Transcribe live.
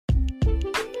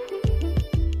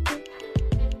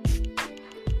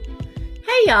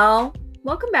y'all.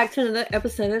 Welcome back to another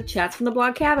episode of Chats from the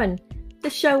Blog Cabin, the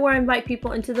show where I invite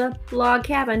people into the Blog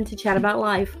Cabin to chat about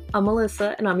life. I'm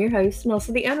Melissa, and I'm your host, and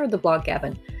also the owner of the Blog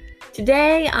Cabin.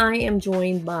 Today, I am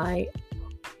joined by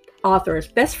authors,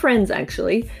 best friends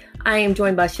actually. I am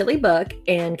joined by Shelly Buck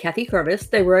and Kathy Curtis.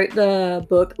 They wrote the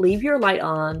book Leave Your Light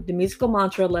On, the musical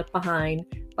mantra left behind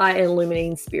by an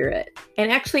illuminating spirit. And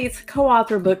actually, it's a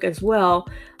co-author book as well.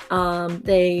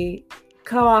 They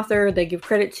give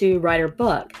credit to Ryder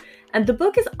Buck. And the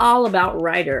book is all about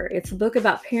Ryder. It's a book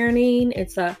about parenting.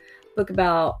 It's a book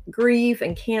about grief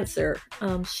and cancer.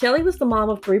 Shelly was the mom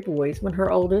of 3 boys when her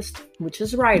oldest, which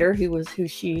is Ryder, who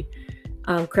she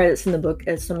credits in the book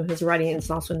as some of his writing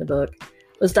is also in the book,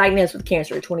 was diagnosed with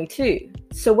cancer at 22.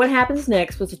 So what happens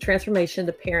next was a transformation of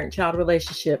the parent-child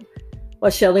relationship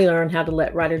while Shelly learned how to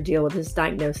let Ryder deal with his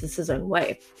diagnosis his own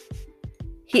way.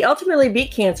 He ultimately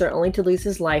beat cancer only to lose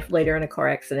his life later in a car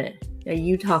accident. Now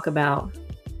you talk about,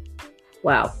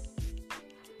 wow.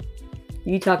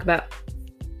 You talk about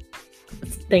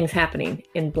things happening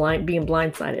and being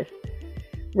blindsided.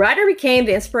 Ryder became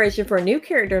the inspiration for a new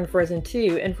character in Frozen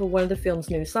 2 and for one of the film's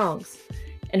new songs.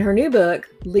 In her new book,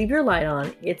 Leave Your Light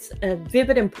On, it's a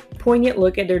vivid and poignant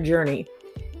look at their journey.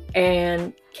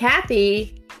 And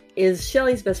Kathy is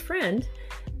Shelly's best friend.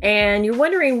 And you're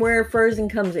wondering where Frozen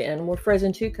comes in, where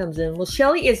Frozen 2 comes in. Well,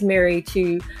 Shelly is married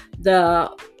to the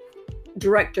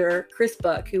director, Chris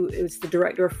Buck, who is the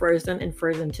director of Frozen and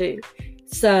Frozen 2.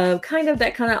 So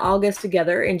that kind of all goes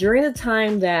together. And during the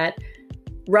time that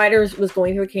Ryder was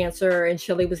going through cancer and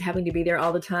Shelly was having to be there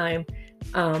all the time,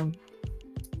 her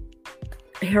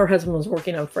husband was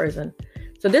working on Frozen.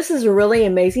 So this is a really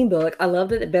amazing book. I love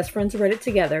that the best friends read it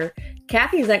together.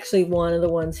 Kathy is actually one of the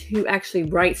ones who actually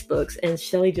writes books, and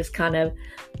Shelly just kind of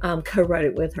co-wrote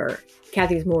it with her.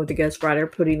 Kathy's more of the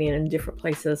ghostwriter, putting it in different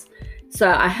places. So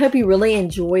I hope you really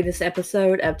enjoy this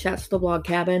episode of Chats with the Blog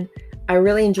Cabin. I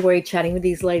really enjoyed chatting with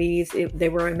these ladies. They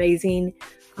were amazing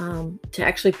to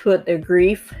actually put their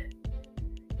grief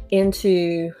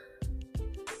into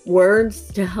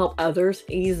words to help others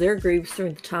ease their griefs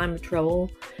during the time of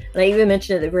trouble. And I even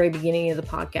mentioned at the very beginning of the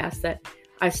podcast that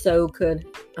I so could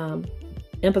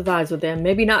empathize with them.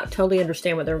 Maybe not totally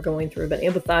understand what they were going through, but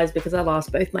empathize because I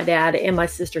lost both my dad and my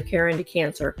sister Karen to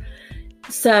cancer.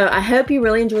 So I hope you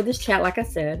really enjoyed this chat, like I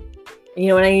said. And you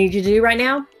know what I need you to do right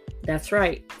now? That's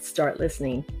right. Start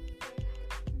listening.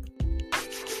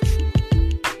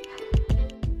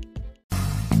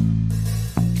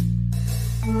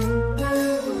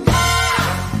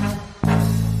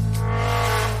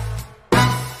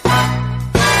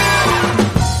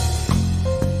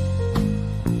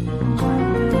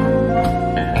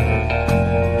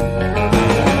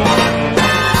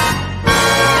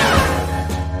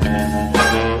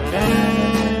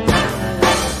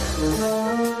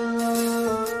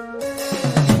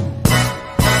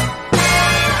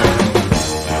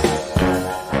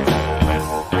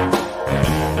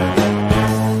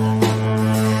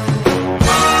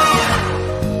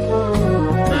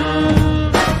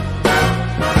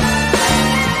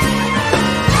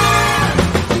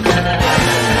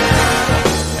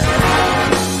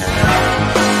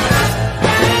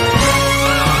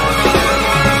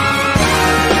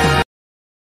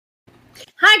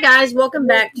 Guys, welcome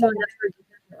back to another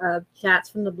edition of Chats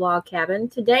from the Blog Cabin.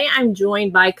 Today I'm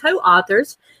joined by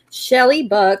co-authors Shelly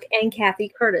Buck and Kathy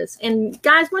Curtis. And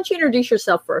guys, why don't you introduce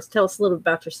yourself first? Tell us a little bit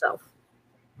about yourself.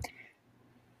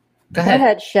 Go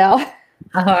ahead, Shell.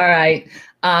 All right.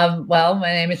 Well,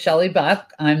 my name is Shelly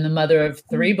Buck. I'm the mother of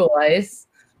 3 boys,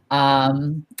 a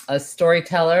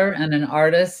storyteller and an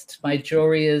artist. My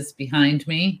jewelry is behind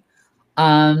me.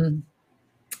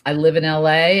 I live in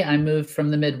LA. I moved from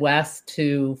the Midwest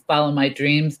to follow my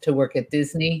dreams to work at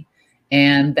Disney.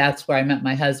 And that's where I met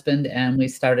my husband and we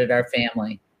started our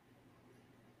family.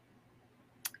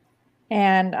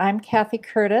 And I'm Kathy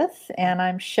Curtis and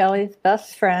I'm Shelly's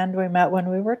best friend. We met when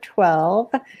we were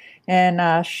 12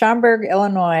 in Schaumburg,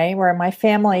 Illinois, where my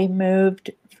family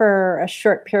moved for a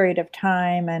short period of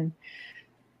time. And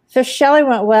so Shelly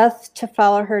went west to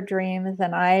follow her dreams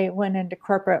and I went into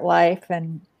corporate life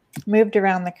and moved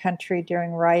around the country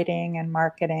doing writing and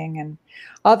marketing and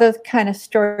all those kind of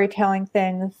storytelling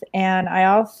things. And I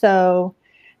also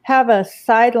have a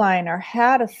sideline or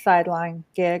had a sideline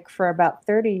gig for about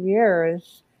 30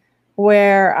 years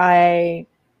where I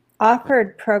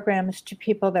offered programs to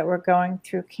people that were going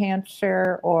through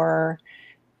cancer or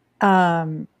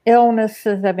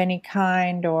illnesses of any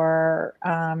kind or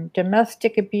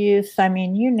domestic abuse. I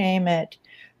mean, you name it.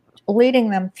 Leading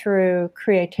them through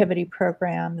creativity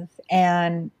programs.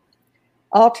 And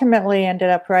ultimately ended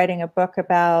up writing a book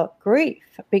about grief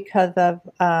because of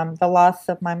the loss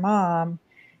of my mom,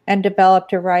 and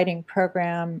developed a writing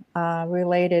program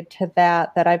related to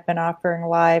that I've been offering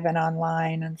live and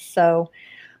online. And so,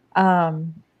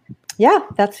 yeah,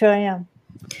 that's who I am.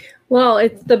 Well,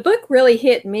 the book really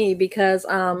hit me because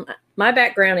my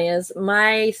background is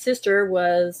my sister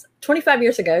was 25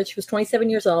 years ago. She was 27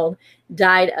 years old,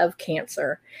 died of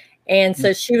cancer. And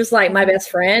so she was like my best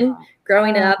friend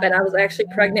growing up. And I was actually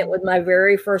pregnant with my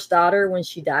very first daughter when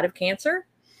she died of cancer.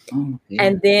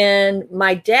 And then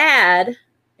my dad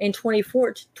in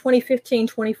 2015,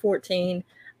 2014,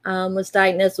 was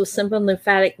diagnosed with simple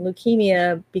lymphatic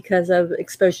leukemia because of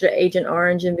exposure to Agent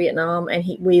Orange in Vietnam, and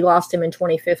we lost him in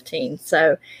 2015.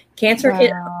 So cancer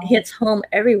hits home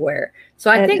everywhere. So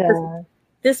I think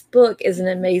this book is an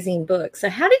amazing book. So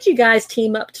how did you guys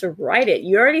team up to write it?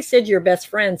 You already said you're best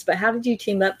friends, but how did you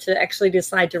team up to actually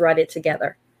decide to write it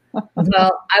together?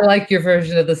 Well, I like your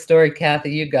version of the story, Kathy.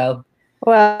 You go.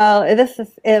 Well,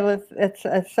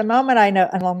 it's a moment I know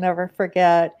and I'll never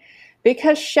forget,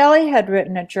 because Shelly had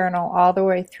written a journal all the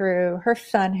way through. Her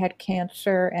son had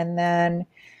cancer, and then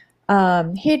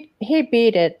he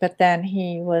beat it, but then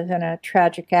he was in a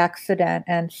tragic accident.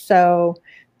 And so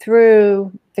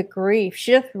through the grief,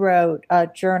 she just wrote a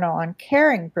journal on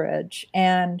Caring Bridge,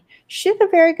 and she's a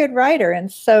very good writer.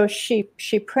 And so she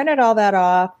printed all that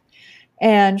off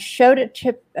and showed it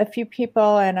to a few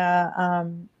people, and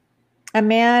a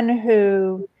man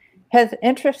who has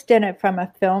interest in it from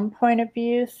a film point of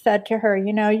view said to her,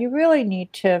 you really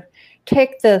need to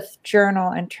take this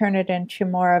journal and turn it into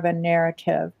more of a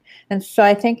narrative. And so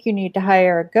I think you need to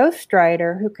hire a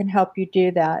ghostwriter who can help you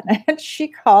do that. And she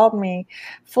called me,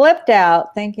 flipped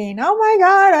out, thinking, oh my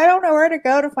God, I don't know where to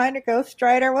go to find a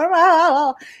ghostwriter. What am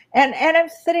I? And I'm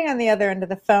sitting on the other end of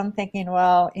the phone thinking,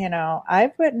 well,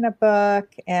 I've written a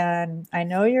book, and I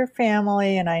know your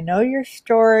family, and I know your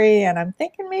story, and I'm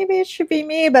thinking maybe it should be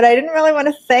me, but I didn't really want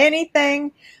to say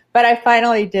anything. But I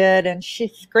finally did, and she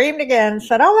screamed again,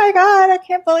 said, oh my God, I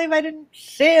can't believe I didn't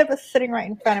see it. It was sitting right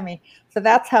in front of me. So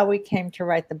that's how we came to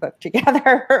write the book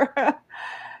together.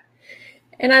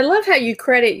 And I love how you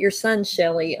credit your son,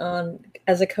 Shelly,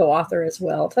 as a co-author as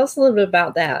well. Tell us a little bit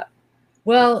about that.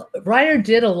 Well, Ryder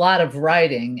did a lot of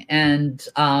writing, and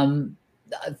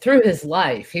through his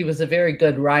life, he was a very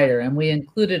good writer, and we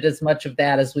included as much of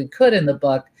that as we could in the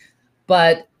book.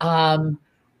 But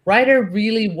Ryder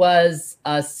really was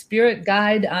a spirit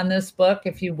guide on this book,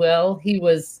 if you will. He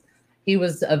was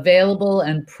available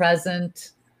and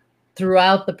present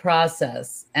throughout the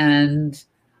process, and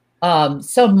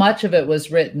so much of it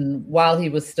was written while he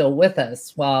was still with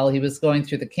us, while he was going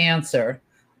through the cancer,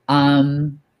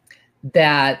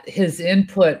 that his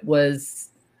input was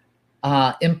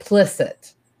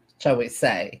implicit, shall we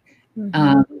say.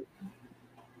 Mm-hmm.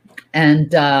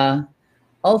 And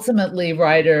ultimately,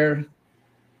 Ryder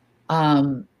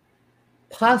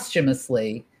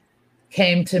posthumously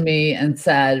came to me and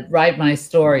said, write my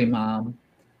story, Mom.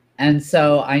 And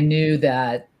so I knew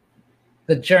that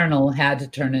the journal had to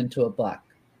turn into a book.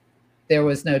 There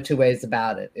was no two ways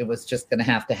about it. It was just going to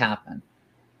have to happen.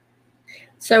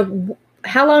 So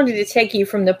how long did it take you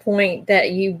from the point that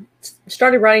you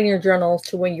started writing your journals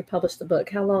to when you published the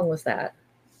book? How long was that?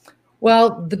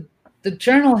 Well, the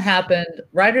journal happened,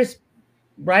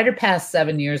 Ryder passed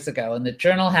 7 years ago, and the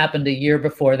journal happened a year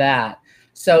before that.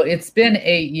 So it's been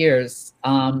 8 years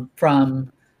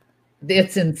from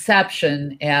its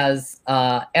inception as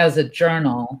a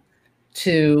journal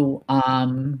to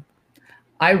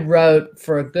I wrote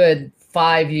for a good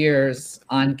 5 years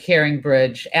on Caring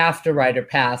Bridge. After Ryder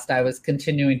passed, I was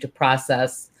continuing to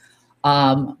process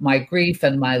my grief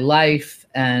and my life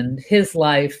and his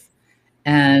life.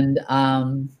 And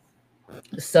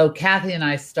so Kathy and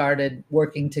I started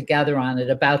working together on it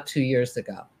about 2 years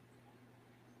ago.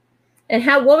 And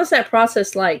what was that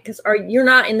process like? Because you're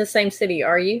not in the same city,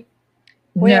 are you?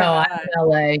 No, I'm in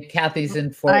LA. Kathy's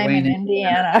in Fort Wayne. I'm in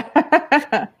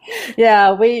Indiana.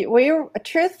 Yeah, we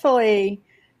truthfully,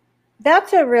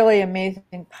 that's a really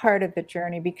amazing part of the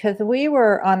journey, because we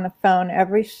were on the phone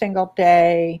every single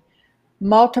day,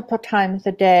 multiple times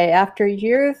a day, after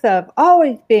years of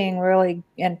always being really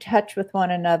in touch with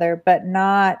one another, but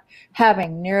not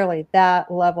having nearly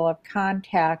that level of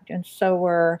contact. And so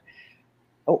we're,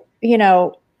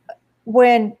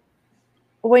 when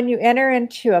you enter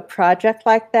into a project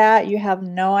like that, you have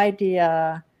no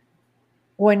idea,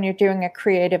 when you're doing a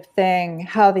creative thing,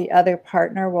 how the other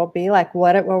partner will be, like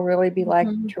what it will really be like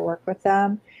to work with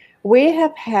them. We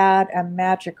have had a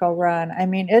magical run. I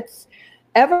mean,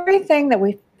 everything that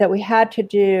we had to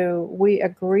do, we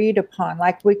agreed upon.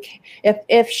 Like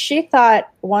if she thought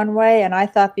one way and I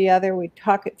thought the other, we'd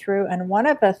talk it through, and one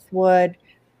of us would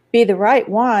be the right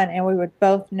one, and we would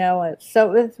both know it.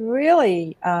 So it was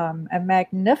really a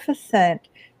magnificent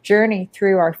journey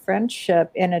through our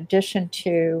friendship, in addition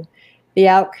to the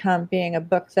outcome being a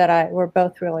book that we're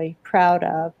both really proud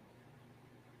of.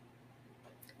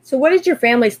 So what did your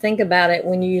families think about it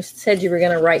when you said you were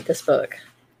going to write this book?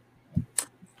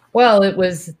 Well, it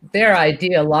was their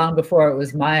idea long before it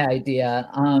was my idea.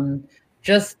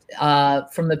 Just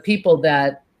from the people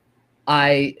that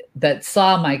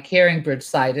saw my CaringBridge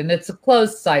site, and it's a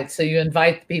closed site, so you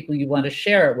invite the people you want to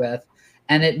share it with.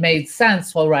 And it made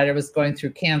sense while Ryder was going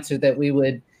through cancer that we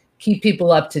would keep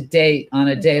people up to date on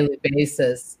a daily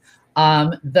basis.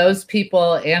 Those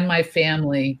people and my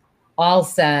family all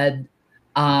said,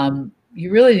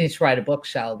 you really need to write a book,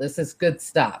 Shell. This is good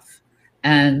stuff.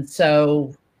 And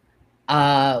so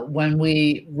when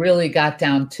we really got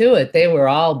down to it, they were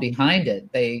all behind it.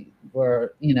 They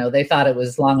were, they thought it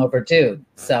was long overdue.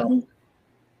 So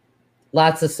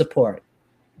lots of support.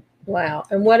 Wow.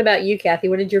 And what about you, Kathy?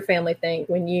 What did your family think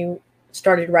when you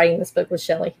started writing this book with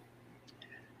Shelly?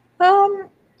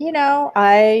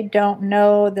 I don't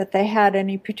know that they had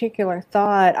any particular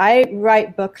thought. I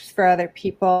write books for other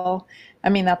people. I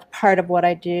mean, that's part of what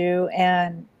I do.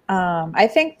 And I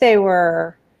think they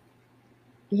were,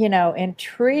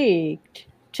 intrigued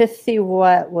to see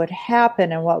what would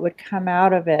happen and what would come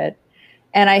out of it.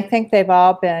 And I think they've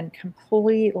all been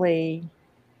completely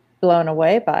blown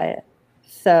away by it.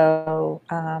 So,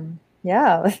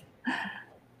 yeah.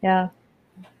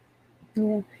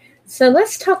 So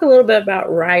let's talk a little bit about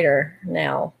Ryder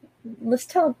now. Let's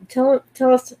tell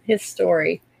us his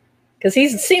story, because he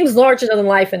seems larger than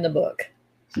life in the book.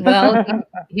 Well,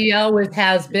 he always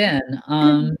has been.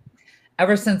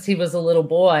 Ever since he was a little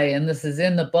boy, and this is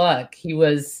in the book, he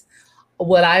was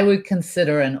what I would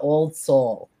consider an old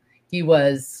soul. He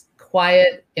was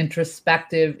quiet,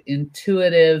 introspective,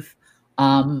 intuitive,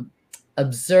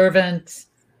 observant,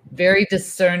 very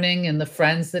discerning in the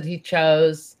friends that he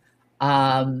chose,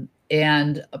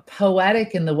 and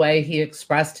poetic in the way he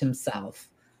expressed himself.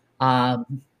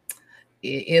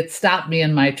 It stopped me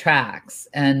in my tracks.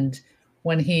 And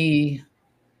when he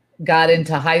got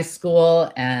into high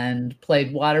school and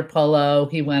played water polo,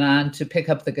 he went on to pick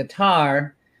up the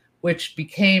guitar, which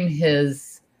became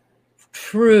his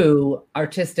true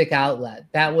artistic outlet.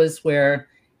 That was where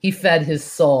he fed his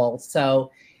soul.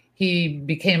 So he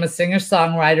became a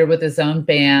singer-songwriter with his own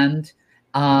band,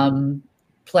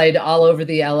 played all over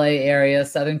the LA area,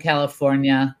 Southern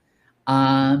California,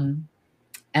 and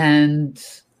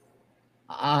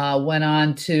went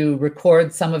on to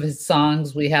record some of his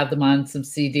songs. We have them on some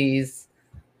CDs.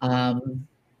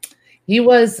 He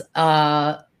was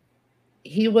a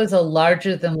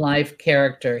larger-than-life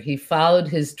character. He followed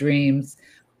his dreams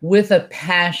with a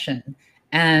passion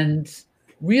and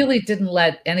really didn't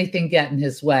let anything get in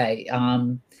his way.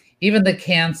 Even the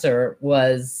cancer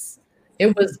was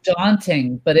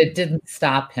daunting, but it didn't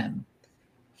stop him.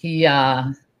 He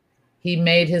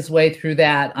made his way through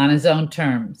that on his own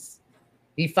terms.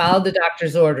 He followed the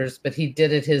doctor's orders, but he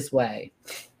did it his way.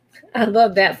 I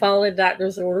love that. Follow the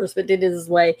doctor's orders, but did it his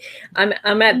way.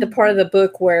 I'm at the part of the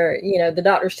book where, the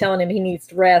doctor's telling him he needs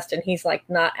to rest, and he's like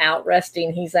not out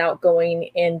resting. He's out going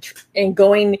and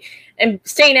going and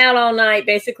staying out all night.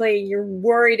 Basically, you're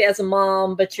worried as a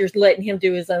mom, but you're letting him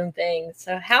do his own thing.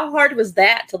 So how hard was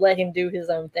that to let him do his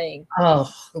own thing? Oh,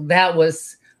 that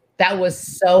was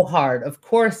so hard. Of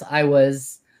course, I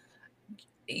was,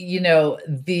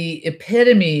 the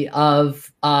epitome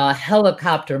of a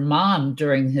helicopter mom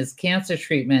during his cancer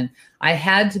treatment. I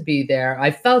had to be there.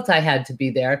 I felt I had to be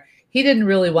there. He didn't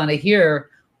really want to hear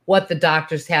what the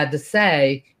doctors had to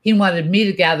say. He wanted me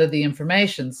to gather the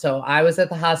information. So I was at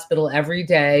the hospital every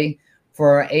day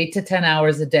for 8 to 10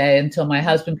 hours a day until my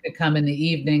husband could come in the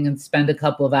evening and spend a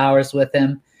couple of hours with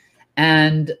him.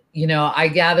 And, I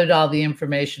gathered all the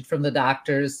information from the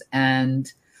doctors, and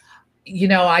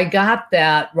I got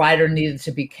that Ryder needed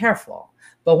to be careful.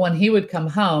 But when he would come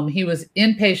home, he was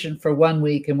inpatient for 1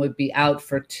 week and would be out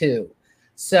for 2.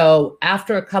 So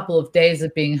after a couple of days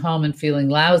of being home and feeling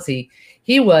lousy,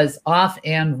 he was off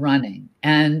and running.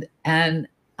 And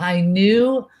I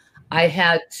knew I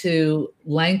had to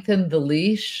lengthen the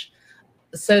leash,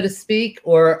 so to speak,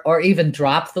 or even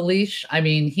drop the leash. I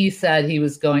mean, he said he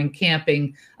was going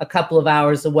camping a couple of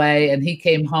hours away, and he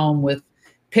came home with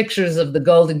pictures of the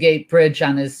Golden Gate Bridge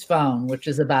on his phone, which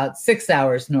is about 6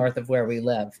 hours north of where we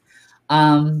live.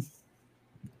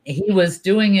 He was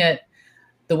doing it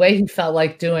the way he felt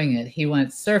like doing it. He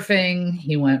went surfing,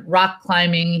 he went rock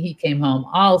climbing, he came home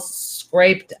all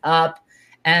scraped up.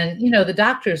 And, the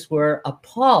doctors were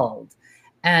appalled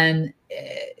and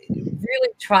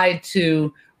really tried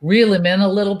to reel him in a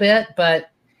little bit.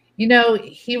 But,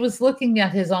 he was looking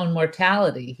at his own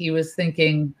mortality. He was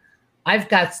thinking, I've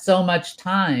got so much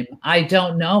time. I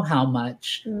don't know how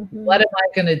much. Mm-hmm. What am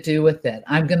I going to do with it?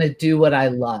 I'm going to do what I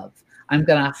love. I'm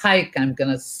going to hike. I'm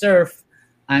going to surf.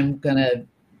 I'm going to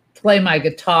play my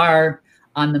guitar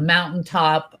on the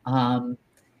mountaintop,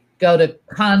 go to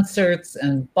concerts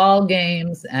and ball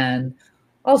games and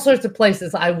all sorts of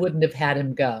places I wouldn't have had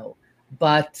him go.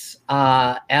 But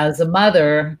as a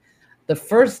mother, the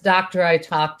first doctor I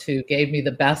talked to gave me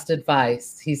the best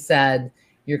advice. He said,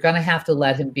 you're going to have to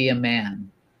let him be a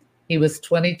man. He was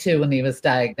 22 when he was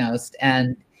diagnosed,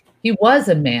 and he was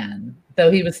a man, though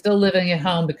he was still living at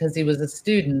home because he was a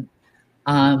student.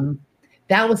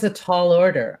 That was a tall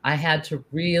order. I had to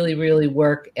really, really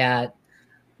work at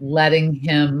letting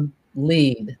him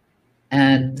lead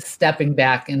and stepping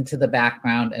back into the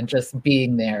background and just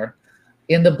being there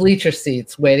in the bleacher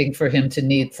seats, waiting for him to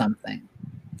need something.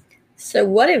 So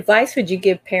what advice would you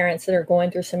give parents that are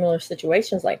going through similar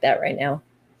situations like that right now?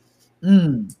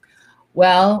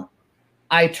 Well,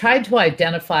 I tried to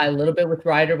identify a little bit with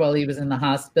Ryder while he was in the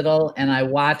hospital, and I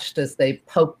watched as they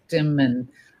poked him and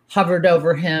hovered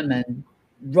over him and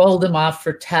rolled him off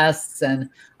for tests. And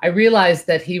I realized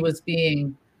that he was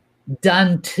being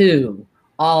done to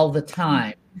all the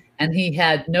time, and he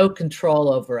had no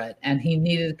control over it, and he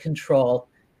needed control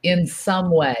in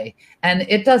some way. And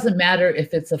it doesn't matter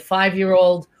if it's a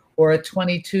 5-year-old or a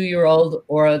 22-year-old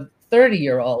or a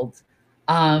 30-year-old.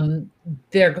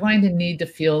 They're going to need to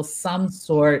feel some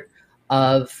sort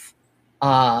of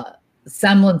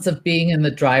semblance of being in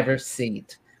the driver's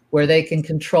seat, where they can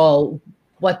control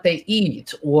what they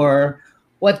eat or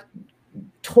what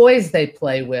toys they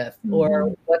play with,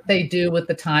 or what they do with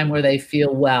the time where they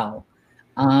feel well.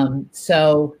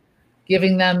 So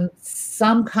giving them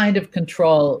some kind of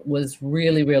control was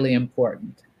really, really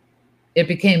important. It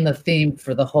became the theme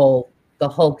for the whole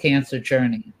cancer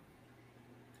journey.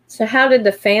 So how did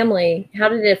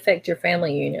it affect your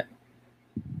family unit?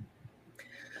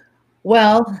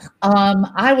 Well,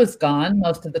 I was gone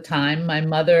most of the time. My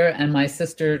mother and my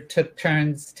sister took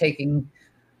turns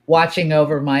watching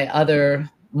over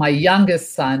my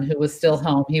youngest son, who was still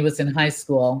home. He was in high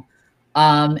school.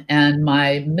 And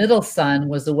my middle son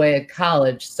was away at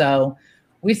college. So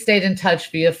we stayed in touch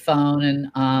via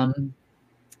phone and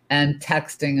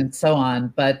texting and so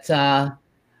on. But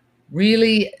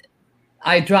really,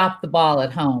 I dropped the ball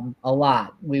at home a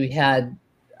lot. We had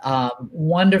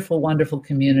wonderful, wonderful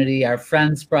community. Our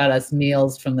friends brought us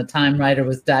meals from the time Ryder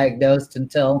was diagnosed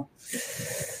until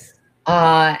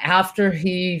after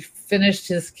he finished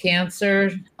his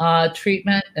cancer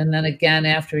treatment. And then again,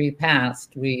 after he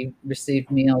passed, we received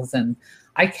meals. And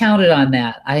I counted on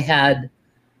that. I had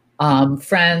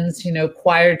friends,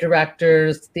 choir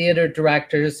directors, theater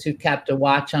directors who kept a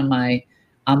watch on my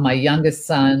youngest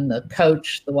son. The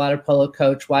coach, the water polo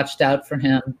coach, watched out for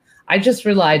him. I just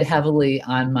relied heavily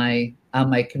on my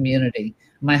community.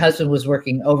 My husband was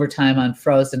working overtime on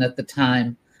Frozen at the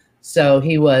time, so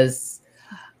he was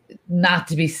not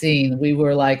to be seen. We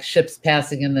were like ships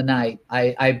passing in the night.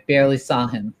 I barely saw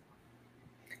him.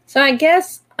 So I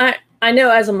guess I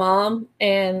know as a mom,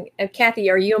 and Kathy,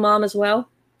 are you a mom as well?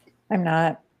 I'm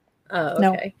not. Oh,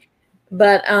 no. Okay.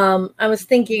 But I was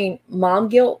thinking mom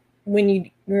guilt when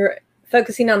you're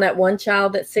focusing on that one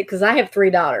child that's sick, because I have 3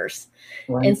 daughters.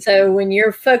 Right. And so when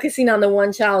you're focusing on the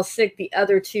one child sick, the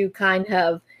other two kind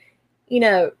of,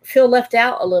 feel left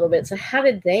out a little bit. So how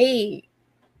did they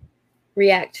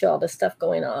react to all this stuff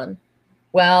going on?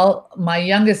 Well, my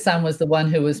youngest son was the one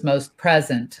who was most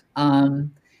present.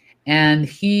 And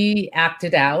he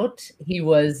acted out. He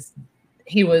was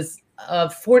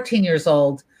 14 years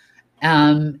old.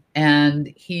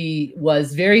 And he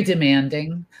was very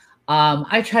demanding.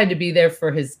 I tried to be there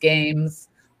for his games.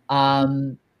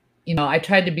 I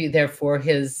tried to be there for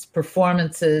his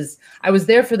performances. I was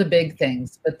there for the big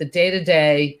things, but the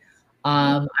day-to-day,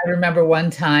 I remember one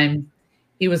time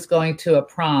he was going to a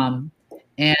prom,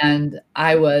 and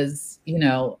I was,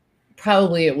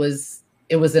 probably it was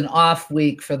an off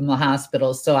week from the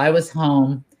hospital. So I was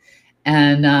home,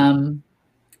 and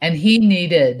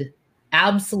he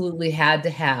absolutely had to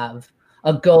have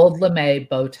a gold lame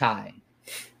bow tie.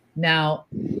 Now,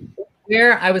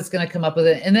 where I was going to come up with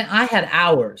it, and then I had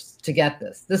hours to get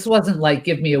this. This wasn't like,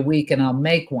 give me a week and I'll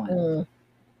make one.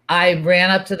 I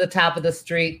ran up to the top of the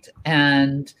street,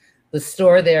 and the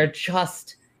store there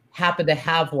just happened to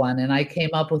have one, and I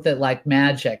came up with it like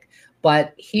magic.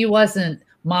 but he wasn't,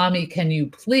 "Mommy, can you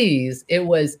please?" It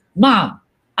was, "Mom,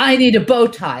 I need a bow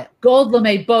tie, gold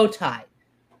lame bow tie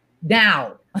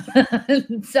now."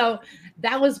 So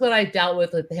that was what I dealt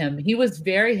with him. He was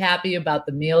very happy about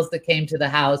the meals that came to the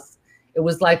house. It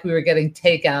was like we were getting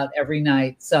takeout every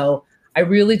night. So I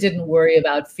really didn't worry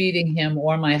about feeding him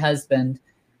or my husband.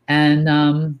 And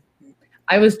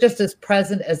I was just as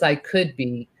present as I could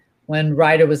be when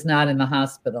Ryder was not in the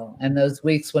hospital. And those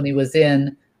weeks when he was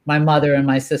in, my mother and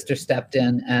my sister stepped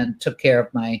in and took care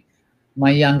of my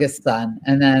youngest son.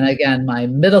 And then again, my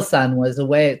middle son was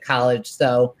away at college.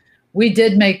 So we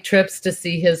did make trips to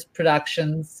see his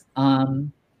productions.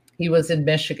 He was in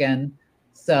Michigan.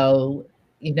 So,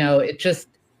 it just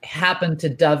happened to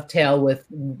dovetail with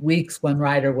weeks when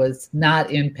Ryder was not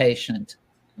inpatient.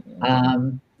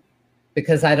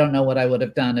 Because I don't know what I would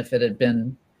have done if it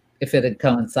had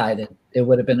coincided. It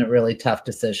would have been a really tough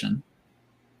decision.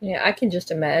 Yeah, I can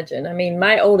just imagine. I mean,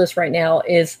 my oldest right now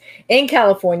is in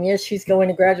California. She's going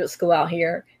to graduate school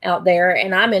out there,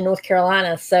 and I'm in North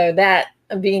Carolina. So that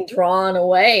being drawn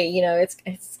away,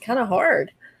 it's kind of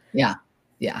hard. Yeah.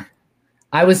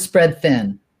 I was spread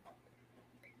thin.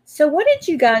 So what did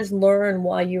you guys learn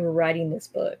while you were writing this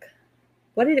book?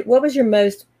 What was your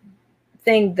most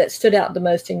thing that stood out the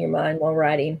most in your mind while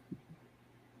writing?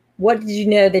 What did you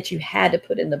know that you had to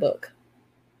put in the book?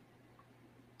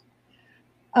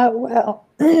 Well,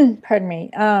 pardon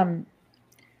me.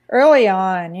 Early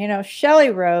on, Shelly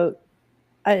wrote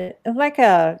like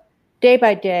a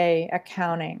day-by-day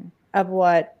accounting of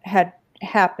what had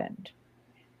happened.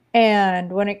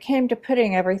 And when it came to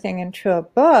putting everything into a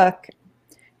book,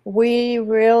 we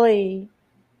really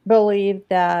believed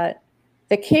that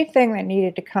the key thing that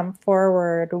needed to come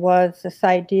forward was this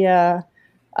idea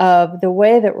of the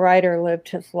way that Ryder lived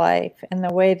his life and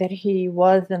the way that he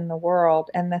was in the world,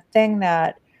 and the thing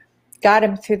that got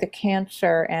him through the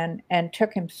cancer and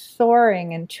took him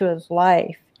soaring into his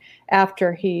life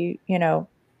after he,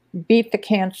 beat the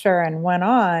cancer and went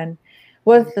on,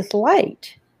 was this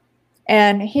light.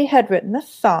 And he had written this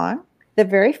song. The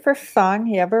very first song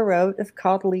he ever wrote is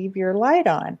called "Leave Your Light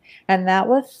On." And that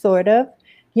was sort of,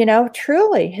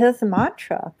 truly his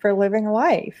mantra for living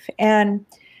life. And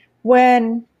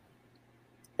when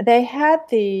they had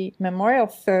the memorial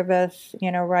service,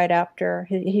 right after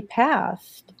he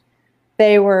passed,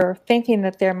 they were thinking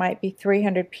that there might be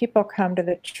 300 people come to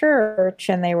the church,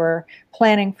 and they were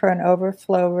planning for an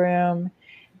overflow room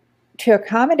to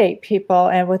accommodate people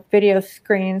and with video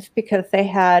screens, because they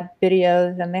had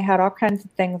videos and they had all kinds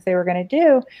of things they were going to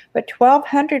do. But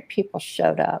 1,200 people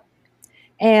showed up,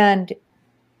 and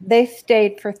they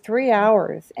stayed for 3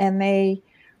 hours, and they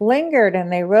lingered,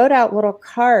 and they wrote out little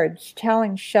cards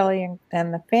telling Shelly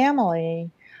and the family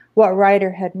what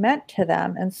Ryder had meant to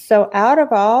them. And so out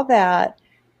of all that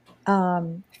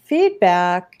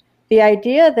feedback, the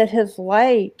idea that his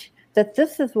light, that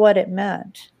this is what it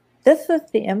meant. This is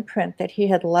the imprint that he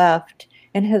had left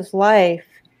in his life.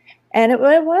 And it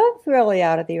was really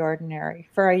out of the ordinary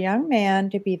for a young man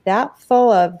to be that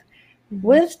full of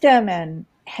wisdom and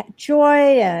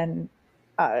joy and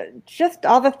just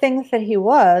all the things that he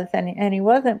was. And he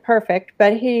wasn't perfect,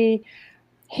 but he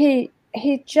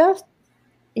just,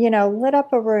 lit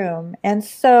up a room. And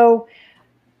so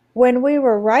when we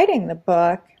were writing the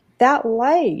book, that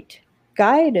light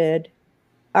guided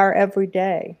our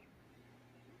everyday.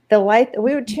 The light,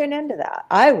 we would tune into that.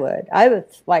 I would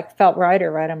like felt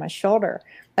Ryder right on my shoulder,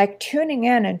 like tuning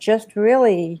in and just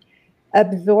really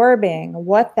absorbing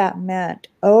what that meant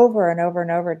over and over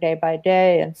and over, day by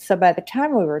day. And so by the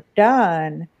time we were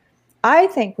done, I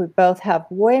think we both have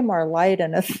way more light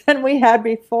in us than we had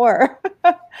before.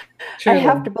 I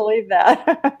have to believe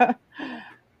that.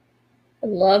 I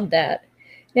love that.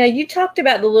 Now, you talked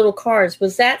about the little cards.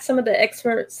 Was that some of the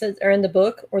excerpts that are in the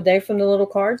book? Were they from the little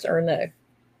cards or no?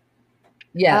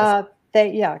 Yes.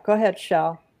 Go ahead,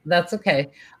 Shell. That's okay.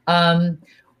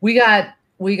 We got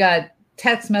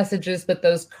text messages, but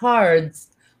those cards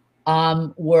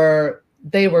were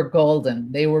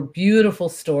golden. They were beautiful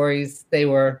stories. They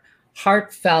were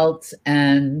heartfelt,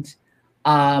 and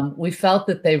we felt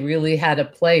that they really had a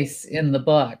place in the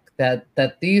book. That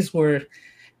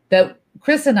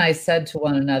Chris and I said to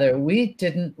one another, we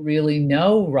didn't really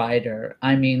know Ryder.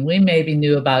 I mean, we maybe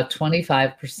knew about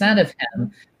 25% of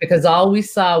him because all we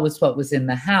saw was what was in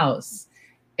the house.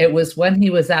 It was when he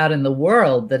was out in the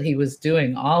world that he was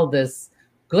doing all this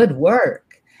good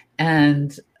work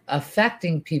and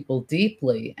affecting people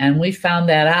deeply. And we found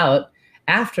that out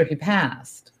after he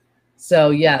passed. So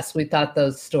yes, we thought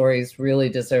those stories really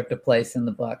deserved a place in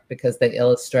the book because they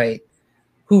illustrate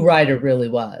who Ryder really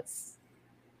was.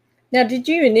 Now, did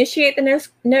you initiate the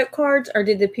note cards, or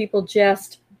did the people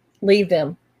just leave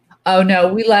them? Oh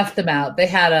no, we left them out. They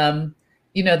had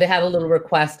they had a little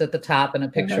request at the top and a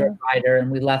picture of Ryder,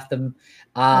 and we left them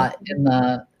in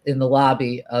the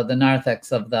lobby of the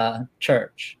narthex of the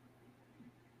church.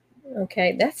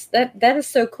 Okay, that is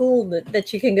so cool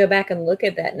that you can go back and look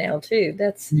at that now too.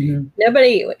 That's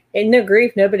nobody in their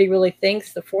grief, nobody really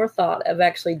thinks the forethought of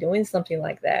actually doing something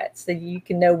like that, so you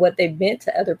can know what they've meant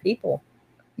to other people.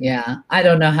 Yeah, I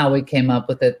don't know how we came up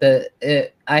with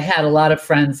it. I had a lot of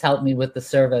friends help me with the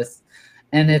service,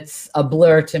 and it's a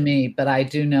blur to me, but I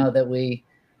do know that we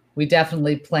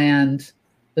definitely planned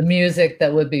the music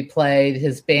that would be played.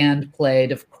 His band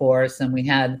played, of course, and we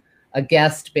had a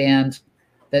guest band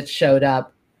that showed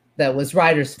up that was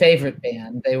Ryder's favorite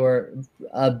band. They were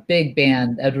a big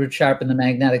band, Edward Sharpe and the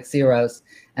Magnetic Zeros,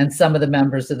 and some of the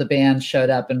members of the band showed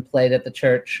up and played at the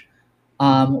church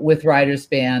with Ryder's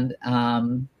band,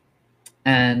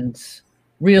 and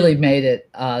really made it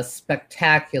a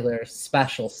spectacular,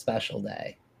 special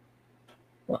day.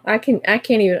 Well, I can't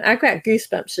even, I've got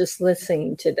goosebumps just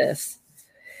listening to this.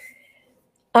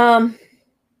 So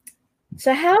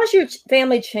how has your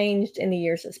family changed in the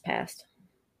years that's passed?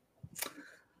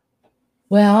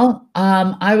 Well,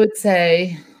 I would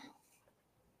say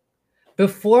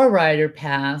before Ryder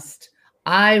passed,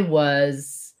 I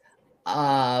was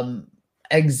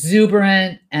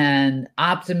exuberant and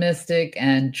optimistic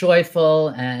and joyful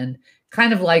and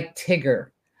kind of like Tigger.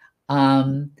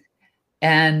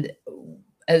 And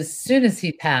as soon as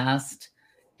he passed,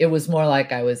 it was more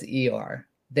like I was Eeyore.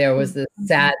 There was this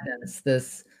sadness,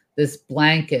 this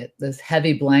blanket, this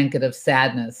heavy blanket of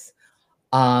sadness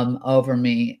over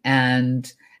me. And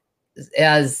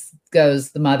as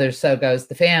goes the mother, so goes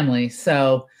the family.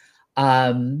 So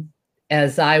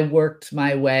as I worked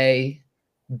my way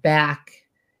back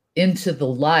into the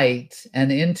light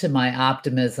and into my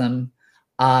optimism,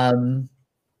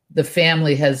 the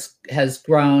family has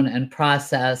grown and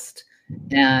processed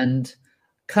and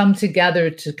come together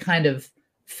to kind of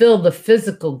fill the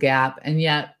physical gap and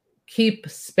yet keep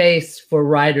space for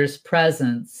Ryder's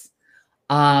presence.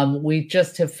 We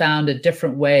just have found a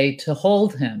different way to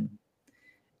hold him.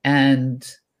 And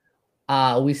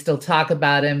we still talk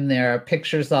about him. There are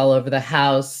pictures all over the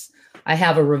house. I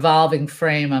have a revolving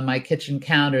frame on my kitchen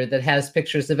counter that has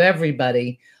pictures of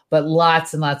everybody, but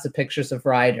lots and lots of pictures of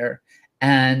Ryder.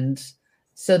 And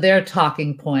so they're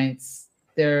talking points,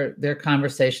 they're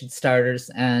conversation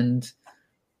starters. And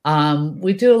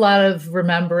we do a lot of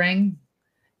remembering.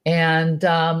 And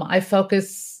I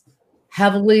focus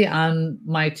heavily on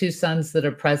my two sons that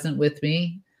are present with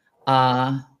me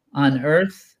on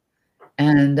Earth.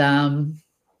 And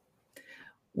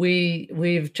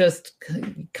we've just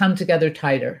come together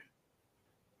tighter.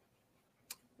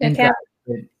 And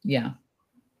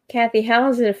Kathy, how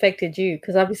has it affected you?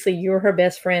 Because obviously you're her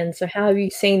best friend. So how have you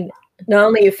seen, not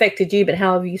only affected you, but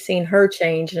how have you seen her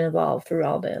change and evolve through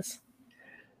all this?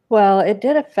 Well, it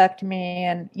did affect me.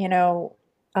 And,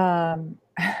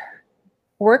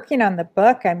 working on the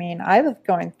book, I mean, I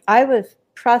was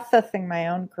processing my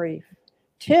own grief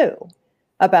too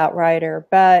about Ryder.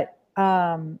 But,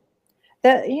 for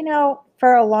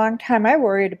a long time, I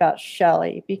worried about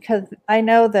Shelly because I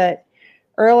know that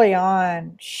early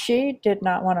on, she did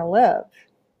not want to live.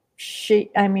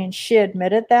 She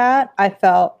admitted that. I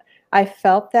felt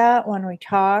that when we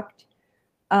talked.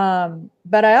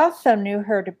 But I also knew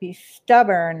her to be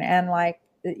stubborn and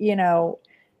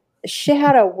she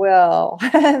had a will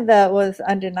that was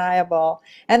undeniable.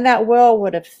 And that will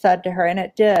would have said to her, and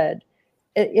it did,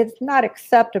 it's not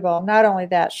acceptable. Not only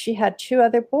that, she had two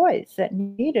other boys that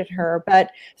needed her,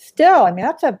 but still, I mean,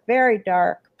 that's a very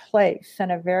dark place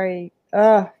and a very,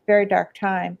 very dark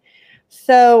time.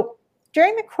 So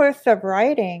during the course of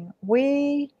writing,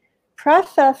 we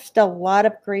processed a lot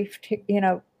of grief,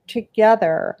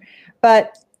 together.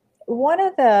 But one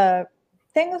of the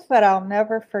things that I'll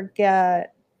never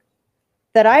forget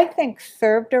that I think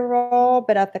served a role,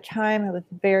 but at the time it was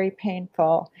very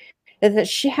painful, is that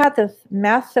she had this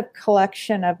massive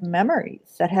collection of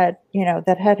memories that had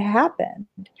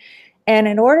happened. And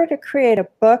in order to create a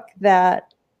book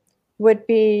that would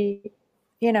be,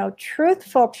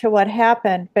 truthful to what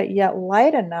happened, but yet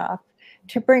light enough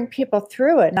to bring people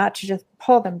through it, not to just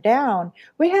pull them down,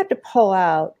 we had to pull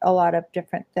out a lot of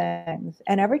different things.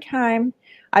 And every time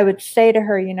I would say to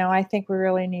her, I think we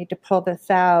really need to pull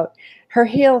this out, her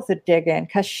heels would dig in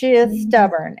because she is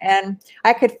stubborn. And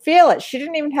I could feel it. She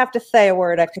didn't even have to say a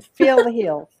word. I could feel the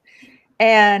heels.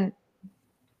 And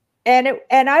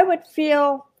I would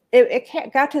feel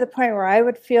got to the point where I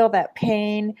would feel that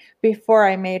pain before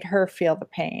I made her feel the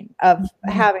pain of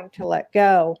having to let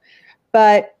go.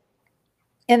 But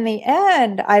in the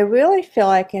end, I really feel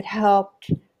like it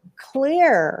helped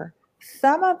clear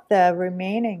some of the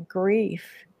remaining grief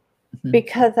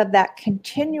because of that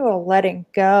continual letting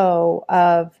go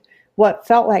of what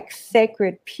felt like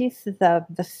sacred pieces of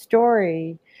the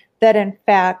story that in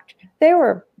fact they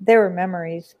were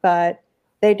memories, but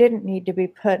they didn't need to be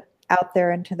put out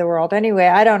there into the world. Anyway,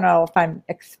 I don't know if I'm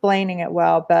explaining it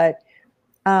well, but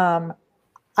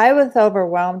I was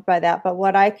overwhelmed by that. But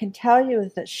what I can tell you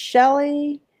is that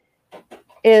Shelly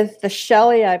is the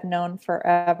Shelly I've known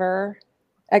forever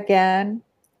again,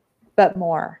 but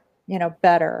more,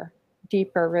 better,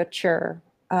 deeper, richer.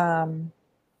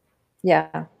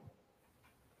 Yeah.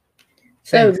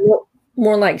 So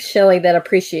more like Shelly that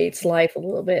appreciates life a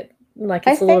little bit. Like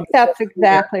I think that's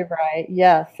exactly right.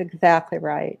 Yes, exactly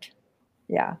right.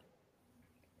 Yeah.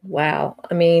 Wow.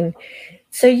 I mean,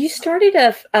 so you started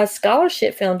a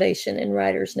scholarship foundation in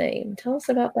Ryder's name. Tell us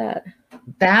about that.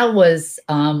 That was,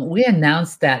 we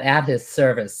announced that at his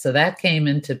service. So that came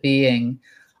into being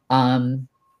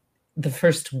the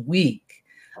first week.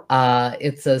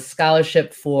 It's a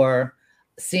scholarship for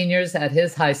seniors at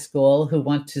his high school who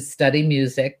want to study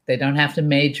music. They don't have to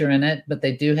major in it, but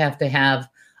they do have to have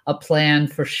a plan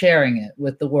for sharing it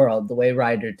with the world the way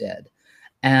Ryder did.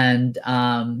 And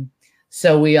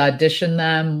so we audition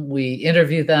them, we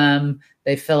interview them,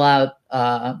 they fill out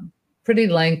a pretty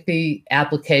lengthy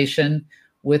application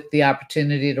with the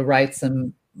opportunity to write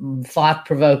some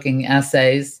thought-provoking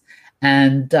essays.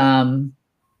 And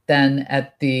then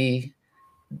at the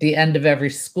end of every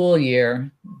school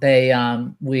year,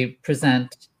 we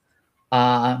present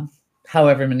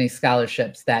however many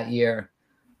scholarships that year.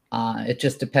 It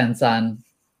just depends on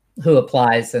who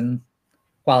applies and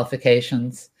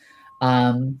qualifications.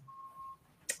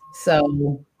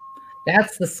 So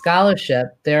that's the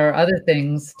scholarship. There are other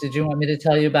things. Did you want me to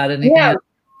tell you about anything? Yeah,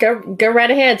 go right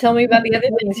ahead. Tell me about the other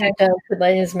things you've done to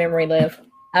let his memory live.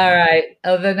 All right.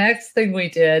 The next thing we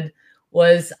did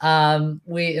was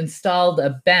we installed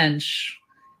a bench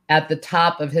at the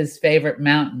top of his favorite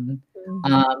mountain,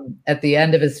 at the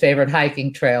end of his favorite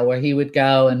hiking trail, where he would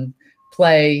go and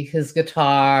play his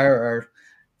guitar or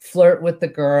flirt with the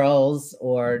girls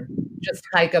or just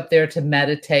hike up there to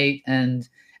meditate and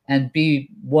be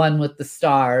one with the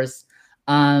stars.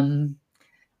 And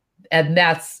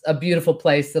that's a beautiful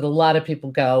place that a lot of people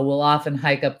go. We'll often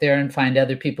hike up there and find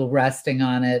other people resting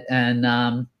on it.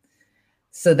 And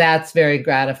so that's very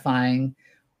gratifying.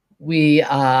 We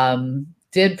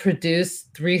did produce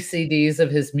 3 CDs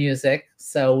of his music.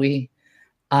 So we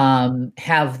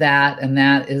have that, and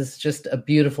that is just a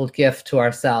beautiful gift to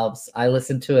ourselves. I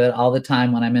listen to it all the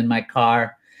time when I'm in my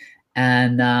car.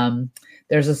 And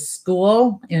there's a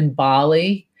school in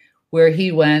Bali where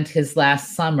he went his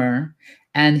last summer,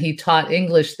 and he taught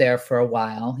English there for a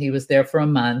while. He was there for a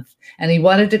month, and he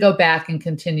wanted to go back and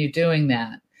continue doing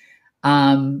that.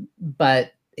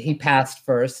 But he passed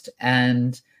first,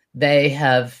 and they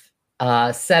have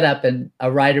set up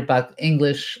a Ryder Buck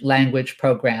English language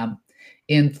program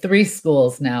in 3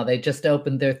 schools now. They just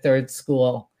opened their 3rd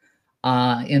school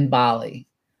in Bali.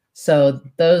 So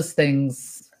those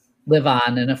things live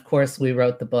on. And of course, we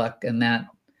wrote the book, and that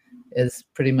is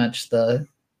pretty much the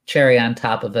cherry on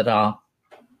top of it all.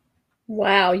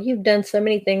 Wow, you've done so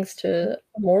many things to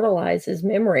immortalize his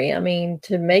memory. I mean,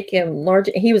 to make him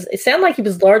larger. It sounded like he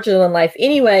was larger than life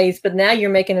anyways, but now you're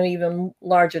making him even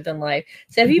larger than life.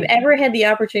 So have you ever had the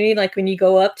opportunity, like when you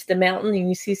go up to the mountain and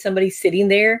you see somebody sitting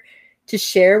there, to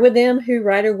share with them who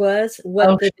Ryder was,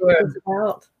 what the book was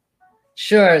about?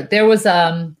 Sure. There was,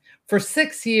 for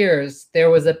 6 years, there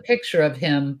was a picture of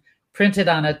him printed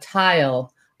on a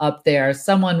tile up there.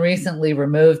 Someone recently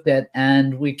removed it,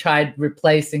 and we tried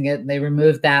replacing it, and they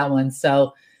removed that one.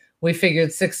 So we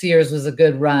figured 6 years was a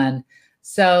good run.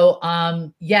 So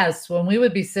yes, when we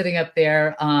would be sitting up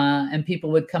there and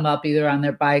people would come up either on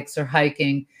their bikes or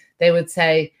hiking, they would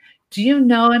say, "Do you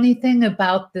know anything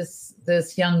about this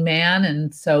young man?"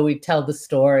 And so we tell the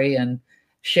story and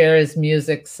share his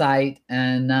music site.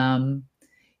 And,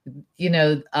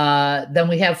 then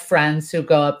we have friends who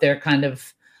go up there kind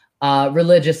of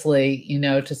religiously,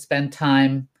 to spend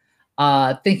time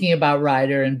thinking about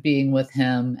Ryder and being with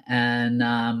him.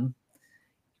 And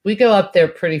we go up there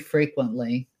pretty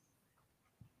frequently.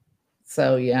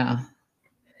 So, yeah.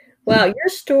 Wow, your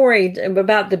story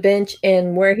about the bench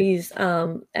and where he's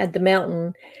at the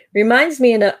mountain reminds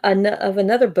me of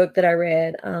another book that I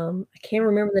read. I can't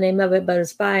remember the name of it, but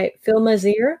it's by Phil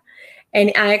Mazier.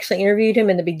 And I actually interviewed him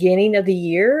in the beginning of the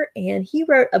year, and he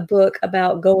wrote a book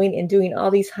about going and doing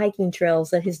all these hiking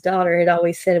trails that his daughter had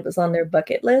always said it was on their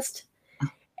bucket list.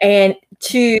 And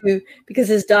because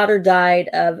his daughter died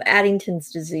of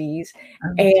Addington's disease.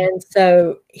 And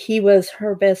so he was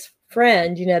her best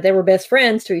friend, they were best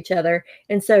friends to each other.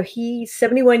 And so he,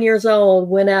 71 years old,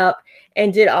 went up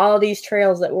and did all these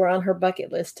trails that were on her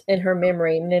bucket list in her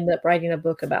memory and ended up writing a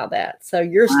book about that. So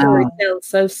your story sounds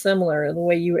so similar in the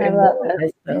way you were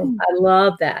immortalized. So I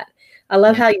love that. I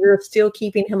love how you're still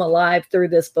keeping him alive through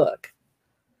this book.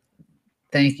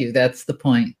 Thank you. That's the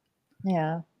point.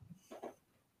 Yeah.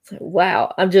 So,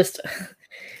 wow. I'm just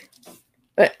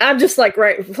like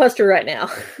flustered right now.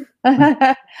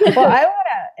 Well,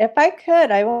 if I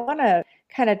could, I want to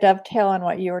kind of dovetail on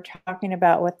what you were talking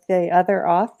about with the other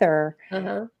author.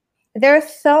 There's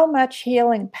so much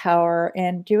healing power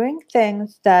in doing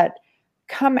things that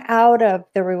come out of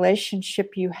the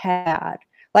relationship you had.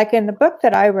 Like in the book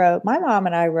that I wrote, my mom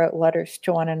and I wrote letters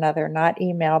to one another, not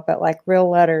email, but like real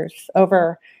letters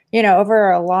over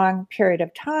a long period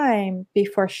of time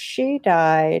before she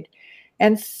died.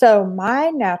 And so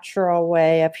my natural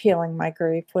way of healing my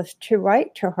grief was to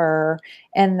write to her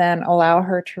and then allow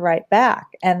her to write back.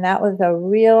 And that was a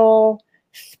real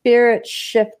spirit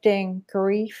shifting,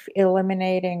 grief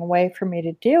eliminating way for me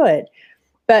to do it.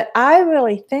 But I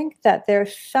really think that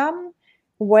there's some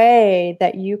way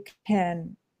that you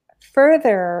can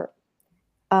further,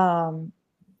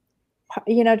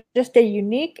 just a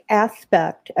unique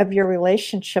aspect of your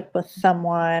relationship with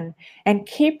someone and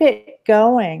keep it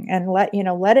going and let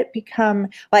it become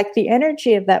like the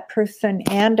energy of that person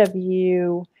and of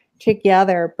you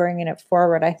together, bringing it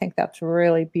forward. I think that's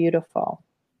really beautiful.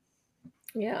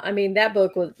 Yeah, I mean, that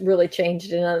book was really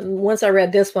changed. And once I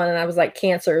read this one and I was like,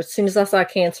 cancer, as soon as I saw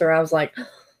cancer, I was like,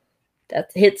 that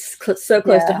hits so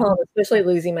close to home, especially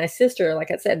losing my sister.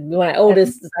 Like I said, my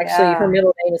oldest is actually, her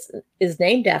middle name is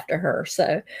named after her.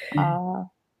 So,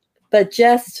 but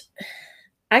just,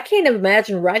 I can't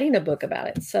imagine writing a book about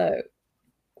it. So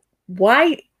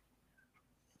why,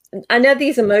 I know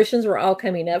these emotions were all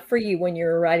coming up for you when you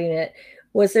were writing it.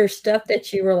 Was there stuff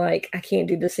that you were like, I can't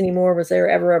do this anymore? Was there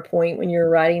ever a point when you were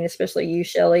writing, especially you,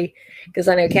 Shelly? Because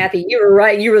I know, Kathy, you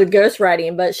were the ghost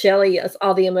writing, but Shelly,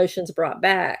 all the emotions brought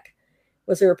back.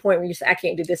 Was there a point where you said, I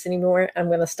can't do this anymore, I'm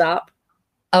going to stop?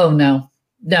 Oh, no.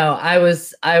 I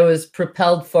was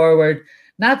propelled forward,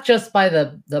 not just by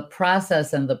the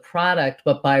process and the product,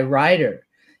 but by Ryder.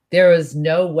 There was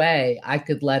no way I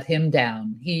could let him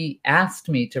down. He asked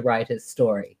me to write his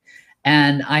story,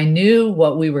 and I knew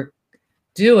what we were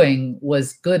doing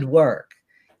was good work.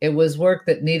 It was work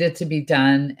that needed to be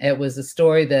done. It was a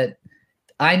story that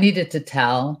I needed to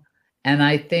tell. And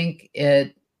I think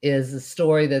it is a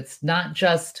story that's not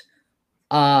just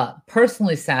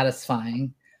personally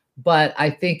satisfying, but I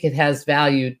think it has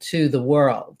value to the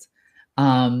world.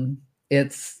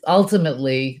 It's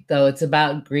ultimately, though it's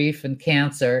about grief and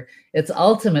cancer, it's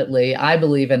ultimately, I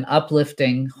believe, an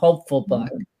uplifting, hopeful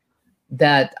book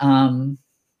that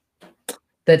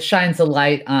that shines a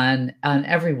light on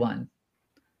everyone.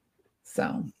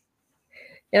 So,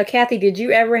 now, Kathy, did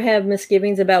you ever have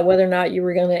misgivings about whether or not you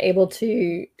were going to be able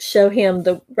to show him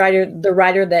the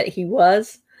writer that he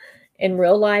was in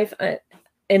real life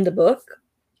in the book?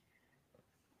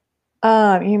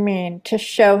 You mean to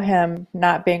show him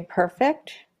not being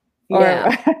perfect?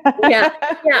 Yeah. Yeah.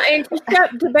 And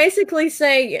to basically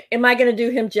say, am I going to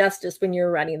do him justice when you're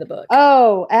writing the book?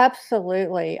 Oh,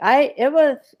 absolutely. It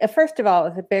was, first of all,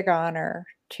 it was a big honor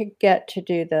to get to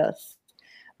do this,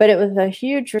 but it was a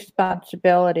huge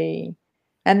responsibility.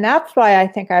 And that's why I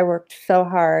think I worked so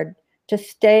hard to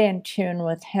stay in tune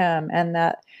with him. And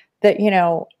that,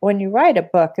 when you write a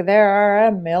book, there are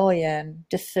a million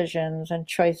decisions and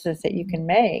choices that you can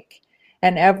make.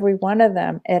 And every one of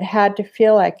them, it had to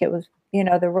feel like it was,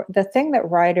 the thing that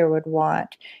Ryder would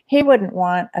want. He wouldn't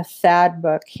want a sad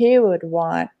book. He would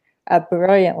want a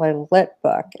brilliantly lit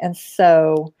book. And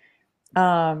so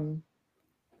I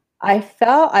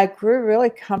grew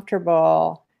really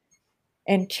comfortable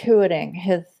intuiting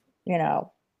his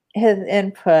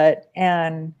input.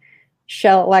 And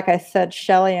like I said,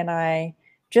 Shelly and I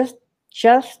just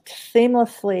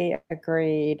seamlessly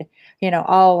agreed,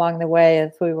 all along the way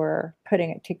as we were putting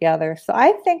it together. So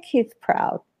I think he's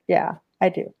proud. Yeah, I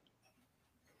do.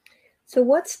 So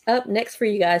what's up next for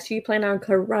you guys? Do you plan on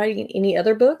writing any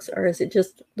other books, or is it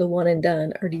just the one and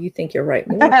done? Or do you think you'll write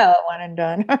more? One and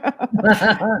done.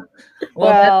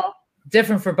 Well, that's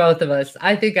different for both of us.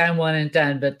 I think I'm one and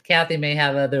done, but Kathy may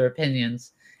have other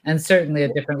opinions and certainly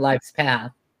a different life's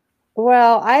path.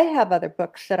 Well, I have other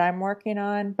books that I'm working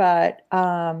on, but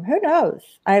who knows?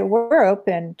 We're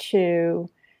open to,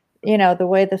 the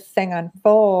way this thing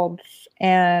unfolds,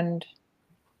 and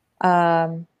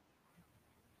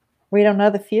we don't know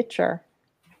the future.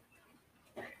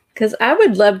 Because I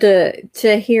would love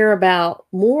to hear about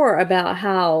more about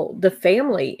how the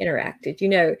family interacted.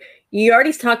 You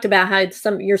already talked about how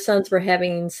your sons were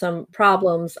having some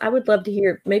problems. I would love to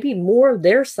hear maybe more of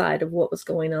their side of what was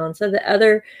going on, so that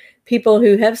other people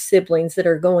who have siblings that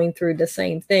are going through the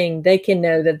same thing, they can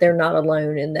know that they're not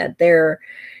alone and that their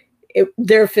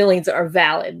feelings are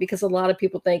valid. Because a lot of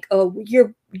people think, oh,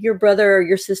 your brother or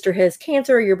your sister has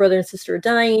cancer, or your brother and sister are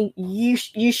dying, you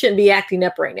shouldn't be acting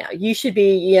up right now. You should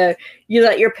be, you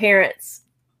let your parents,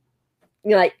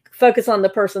 like, focus on the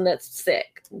person that's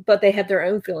sick, but they have their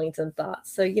own feelings and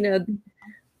thoughts. So, I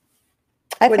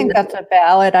think that's a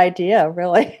valid idea,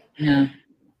 really. Yeah.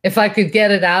 If I could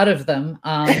get it out of them,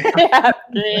 I would have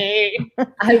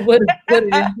put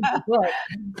it into the book.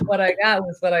 What I got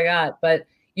was what I got. But,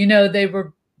 they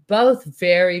were both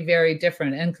very, very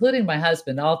different, including my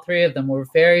husband. All three of them were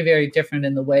very, very different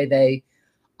in the way they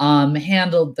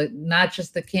handled not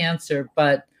just the cancer,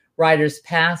 but Ryder's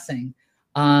passing.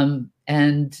 And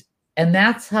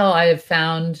that's how I've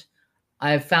found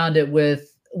it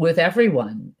with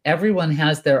everyone. Everyone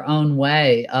has their own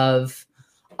way of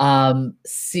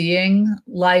seeing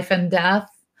life and death,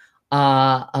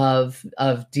 of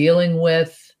dealing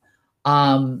with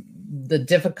the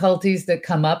difficulties that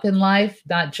come up in life,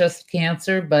 not just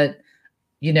cancer, but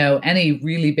any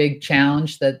really big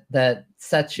challenge that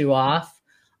sets you off.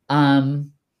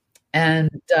 And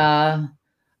the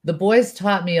boys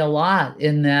taught me a lot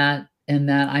in that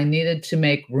I needed to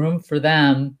make room for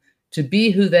them to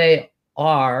be who they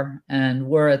are and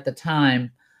were at the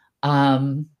time,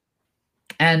 and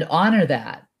honor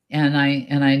that. And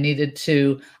I needed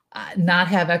to not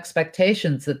have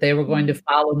expectations that they were going to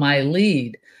follow my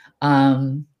lead.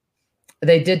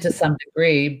 They did to some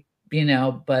degree,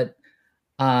 but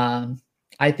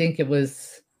I think it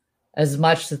was as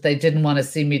much that they didn't want to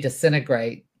see me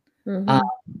disintegrate. Mm-hmm.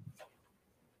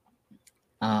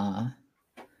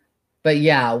 But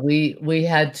yeah, we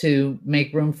had to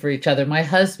make room for each other. My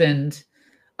husband,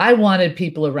 I wanted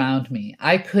people around me.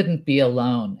 I couldn't be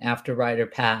alone after Ryder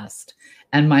passed,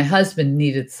 and my husband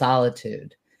needed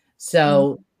solitude.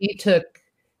 So he took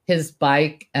his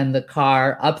bike and the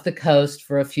car up the coast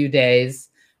for a few days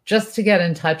just to get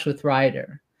in touch with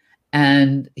Ryder.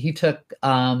 And he took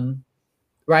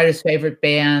Ryder's favorite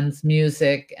bands,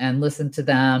 music, and listened to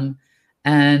them,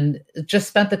 and just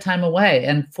spent the time away.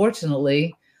 And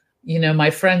fortunately, my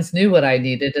friends knew what I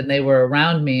needed, and they were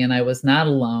around me, and I was not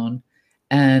alone.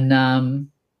 And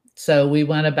so we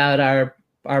went about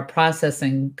our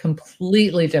processing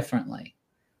completely differently.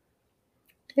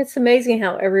 It's amazing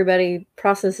how everybody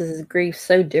processes grief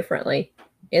so differently,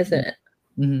 isn't it?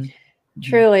 Mm-hmm.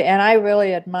 Truly. And I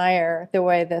really admire the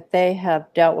way that they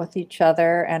have dealt with each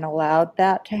other and allowed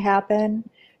that to happen,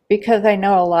 because I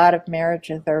know a lot of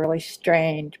marriages are really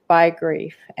strained by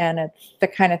grief, and it's the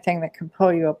kind of thing that can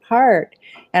pull you apart.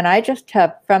 And I just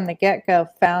have, from the get-go,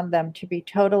 found them to be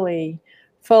totally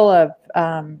full of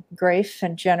grace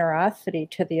and generosity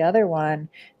to the other one.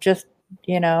 Just,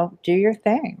 do your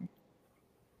thing.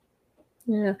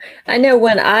 Yeah. I know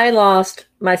when I lost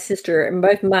my sister, and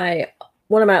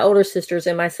one of my older sisters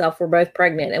and myself were both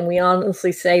pregnant, and we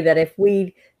honestly say that if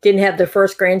we didn't have the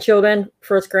first grandson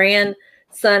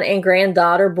and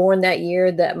granddaughter born that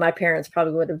year, that my parents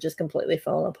probably would have just completely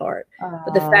fallen apart.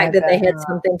 But the fact that they had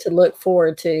something to look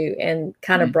forward to and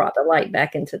kind of brought the light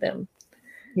back into them.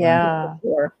 Yeah.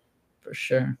 For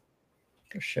sure.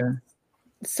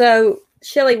 So,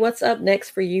 Shelly, what's up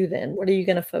next for you then? What are you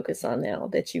going to focus on now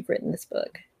that you've written this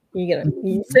book?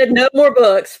 You said no more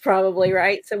books, probably,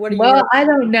 right? So what are you? Well, I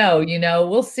don't know.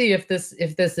 We'll see if this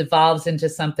evolves into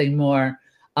something more.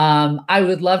 I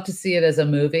would love to see it as a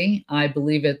movie. I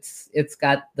believe it's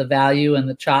got the value and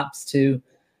the chops to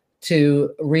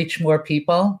reach more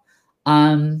people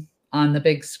on the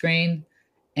big screen.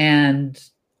 And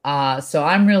so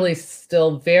I'm really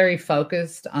still very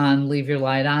focused on Leave Your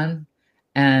Light On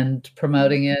and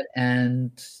promoting it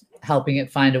and helping it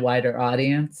find a wider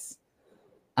audience.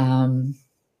 I'm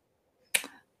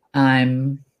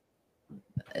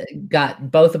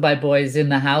got both of my boys in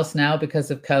the house now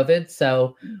because of COVID.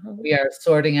 So we are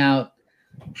sorting out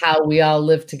how we all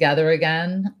live together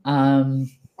again.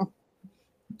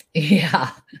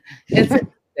 Yeah, it's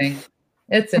interesting.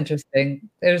 It's interesting.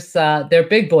 They're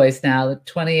big boys now,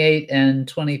 28 and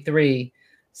 23.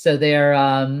 So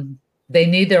they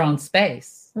need their own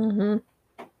space. Mm-hmm.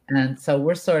 And so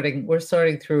we're sorting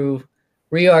through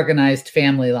reorganized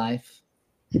family life.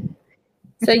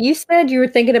 So you said you were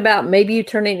thinking about maybe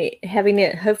having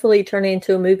it hopefully turn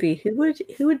into a movie.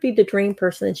 Who would be the dream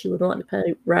person that you would want to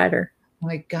play writer?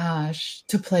 My gosh,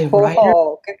 to play writer?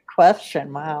 Oh, good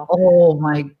question. Wow. Oh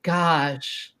my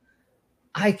gosh.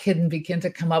 I couldn't begin to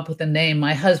come up with a name.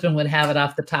 My husband would have it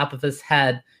off the top of his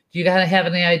head. Do you guys have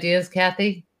any ideas,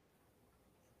 Kathy?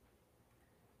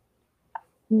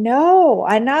 No,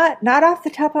 I not off the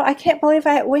top of. I can't believe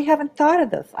we haven't thought of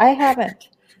this. I haven't.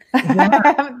 Yeah.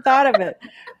 I haven't thought of it.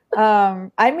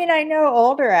 I mean, I know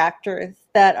older actors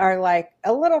that are like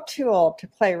a little too old to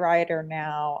play writer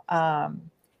now.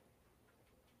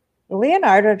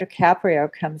 Leonardo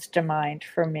DiCaprio comes to mind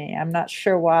for me. I'm not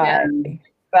sure why,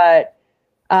 but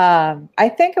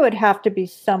I think it would have to be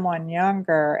someone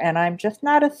younger, and I'm just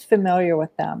not as familiar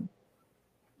with them.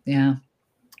 Yeah.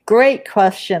 Great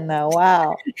question, though.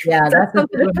 Wow. Yeah, that's a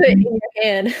good put in your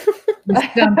hand.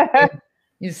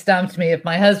 You stumped me. If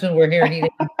my husband were here, he'd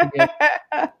answer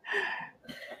you.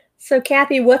 So,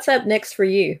 Kathy, what's up next for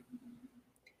you?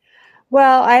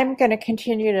 Well, I'm going to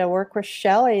continue to work with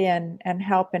Shelly and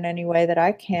help in any way that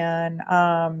I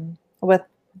can with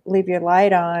Leave Your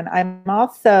Light On. I'm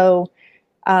also,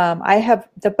 I have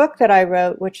the book that I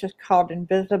wrote, which is called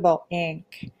Invisible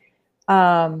Ink,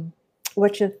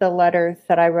 which is the letters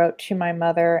that I wrote to my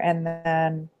mother and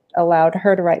then allowed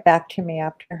her to write back to me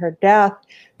after her death.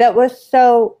 That was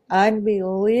so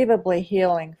unbelievably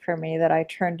healing for me that I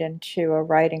turned into a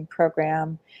writing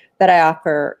program that I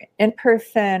offer in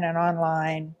person and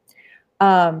online.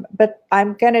 But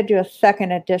I'm going to do a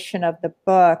second edition of the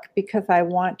book because I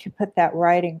want to put that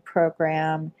writing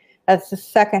program as the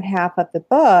second half of the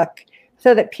book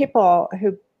so that people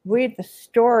who read the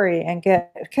story and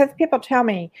because people tell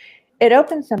me it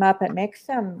opens them up, it makes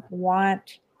them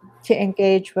want to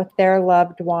engage with their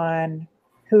loved one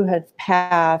who has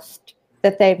passed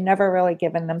that they've never really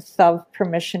given themselves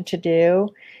permission to do.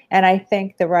 And I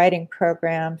think the writing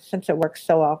program, since it works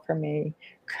so well for me,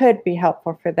 could be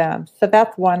helpful for them. So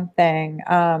that's one thing.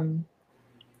 I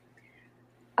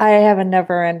have a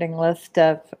never-ending list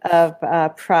of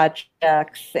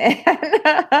projects,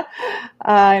 and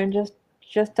I'm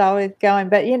just always going.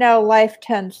 But life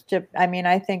tends to. I mean,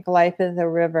 I think life is a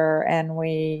river, and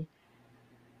we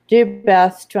do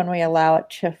best when we allow it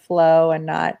to flow and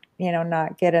not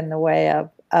get in the way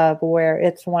of where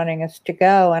it's wanting us to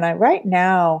go. And right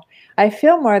now, I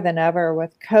feel more than ever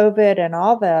with COVID and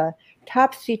all the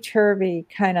topsy-turvy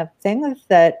kind of things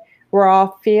that we're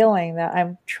all feeling, that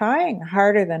I'm trying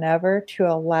harder than ever to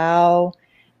allow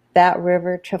that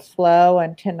river to flow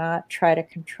and to not try to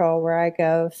control where I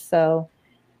go. So,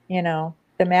 the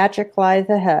magic lies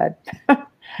ahead.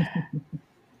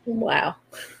 Wow.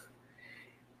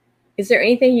 Is there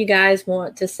anything you guys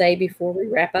want to say before we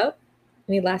wrap up?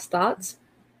 Any last thoughts?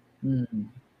 Mm-hmm.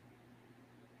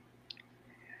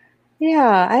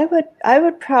 Yeah, I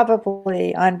would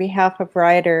probably, on behalf of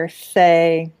writers,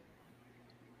 say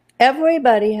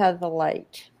everybody has a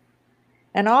light.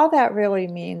 And all that really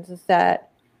means is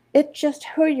that it's just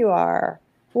who you are,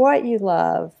 what you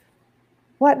love,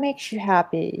 what makes you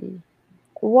happy,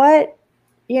 what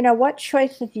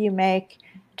choices you make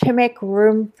to make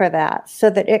room for that so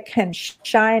that it can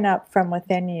shine up from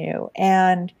within you.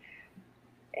 And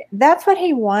that's what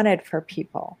he wanted for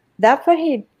people. That's what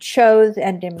he chose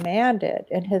and demanded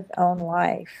in his own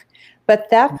life. But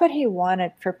that's what he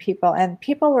wanted for people. And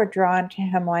people were drawn to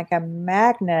him like a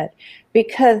magnet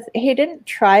because he didn't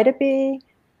try to be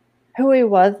who he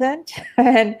wasn't.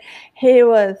 And he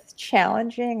was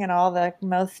challenging in all the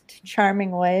most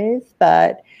charming ways.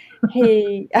 But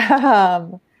he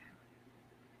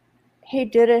he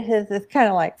did it it's kind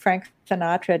of like Frank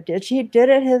Sinatra did. He did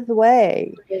it his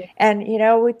way. And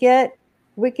we get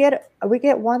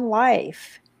one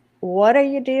life. What are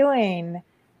you doing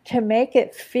to make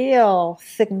it feel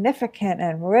significant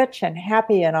and rich and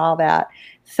happy and all that?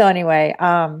 So anyway,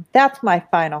 that's my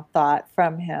final thought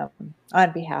from him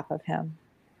on behalf of him.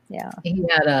 Yeah.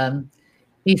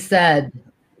 He said,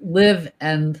 "Live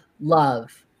and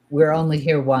love. We're only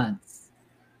here once."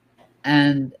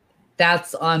 And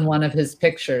that's on one of his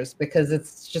pictures because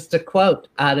it's just a quote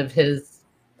out of his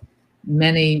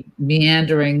many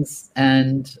meanderings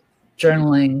and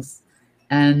journalings.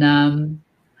 And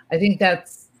I think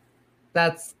that's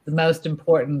the most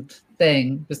important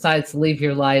thing besides leave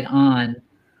your light on,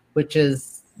 which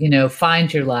is,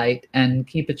 find your light and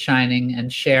keep it shining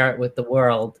and share it with the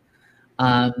world.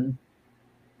 Live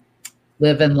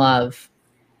and love,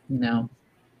 I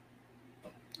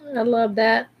love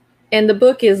that. And the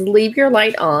book is Leave Your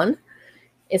Light On.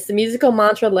 It's the musical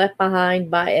mantra left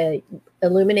behind by a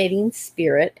illuminating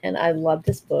spirit. And I love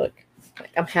this book.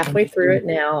 I'm halfway through it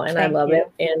now, and I Thank love you.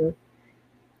 it. And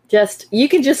just you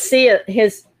can just see it,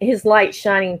 his light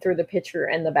shining through the picture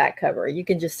and the back cover. You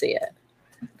can just see it.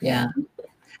 Yeah.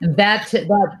 And that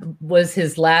was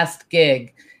his last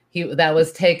gig. That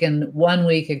was taken 1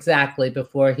 week exactly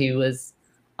before he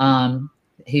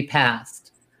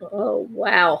passed. Oh,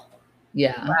 wow.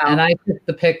 Yeah. Wow. And I took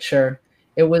the picture.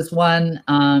 It was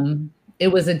it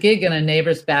was a gig in a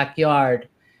neighbor's backyard.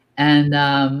 And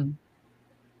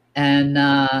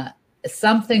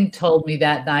something told me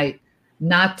that night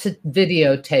not to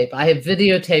videotape. I have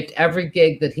videotaped every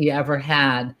gig that he ever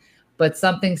had, but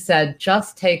something said,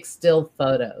 just take still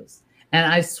photos.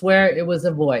 And I swear it was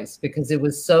a voice, because it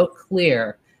was so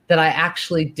clear that I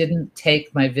actually didn't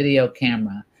take my video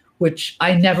camera, which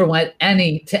I never went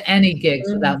to any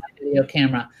gigs without my video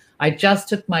camera. I just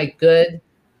took my good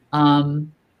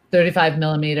 35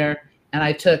 millimeter, and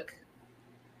I took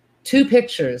 2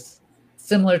 pictures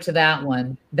similar to that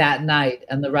one that night.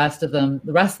 And the rest of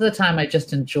the time, I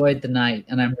just enjoyed the night,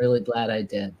 and I'm really glad I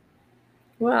did.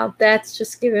 Wow, that's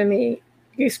just giving me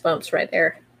goosebumps right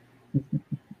there.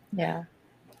 Yeah.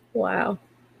 Wow.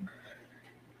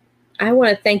 I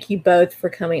want to thank you both for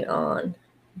coming on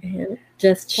and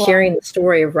just sharing the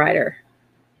story of Ryder.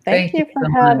 Thank you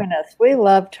for having us. We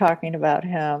love talking about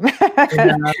him.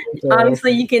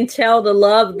 Obviously, you can tell the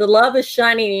love is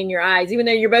shining in your eyes. Even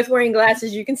though you're both wearing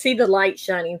glasses, you can see the light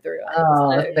shining through.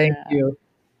 Oh, thank you.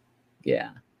 Yeah.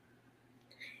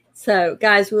 So,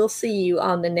 guys, we'll see you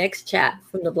on the next chat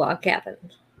from the Blog Cabin.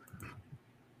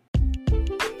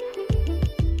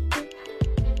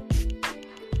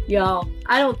 Y'all,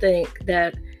 I don't think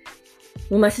that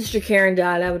when my sister Karen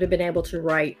died, I would have been able to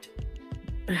write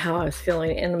how I was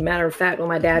feeling. And a matter of fact, when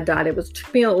my dad died, it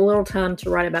took me a little time to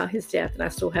write about his death, and I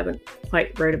still haven't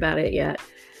quite wrote about it yet.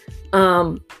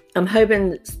 I'm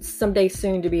hoping someday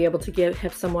soon to be able to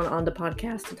have someone on the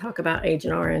podcast to talk about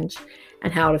Agent Orange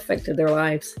and how it affected their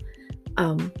lives.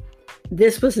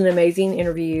 This was an amazing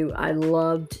interview. I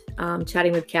loved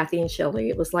chatting with Kathy and Shelly.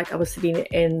 It was like I was sitting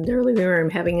in their living room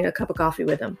having a cup of coffee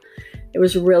with them. It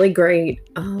was really great.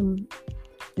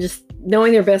 Just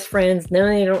knowing they're best friends,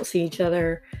 knowing they don't see each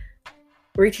other,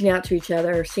 reaching out to each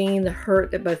other, seeing the hurt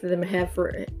that both of them have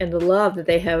and the love that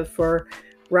they have for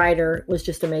Ryder was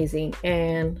just amazing.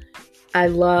 And I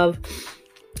love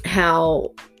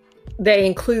how they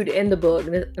include in the book,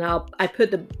 and I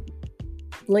put the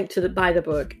link to buy the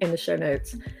book in the show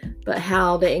notes, but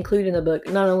how they include in the book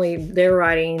not only their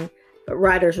writing, but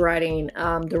Ryder's writing,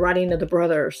 the writing of the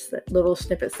brothers, that little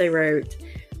snippets they wrote,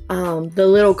 the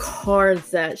little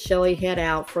cards that Shelly had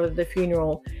out for the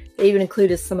funeral. They even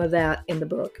included some of that in the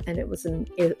book, and it was an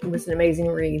amazing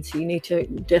read. So you need to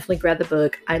definitely grab the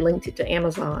book. I linked it to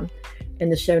Amazon in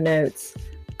the show notes.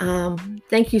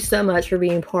 Thank you so much for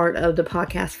being part of the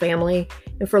podcast family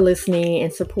and for listening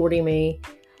and supporting me.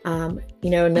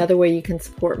 Another way you can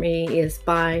support me is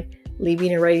by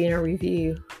leaving a rating or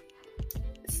review.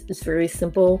 It's very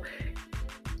simple.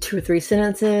 2 or 3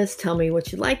 sentences. Tell me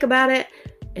what you like about it,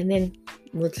 and then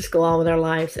we'll just go on with our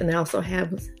lives. And it also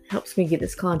helps me get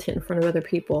this content in front of other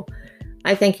people.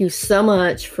 I thank you so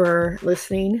much for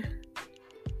listening,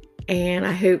 and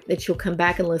I hope that you'll come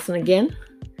back and listen again.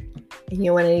 And you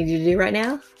know what I need you to do right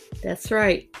now? That's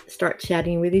right. Start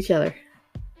chatting with each other.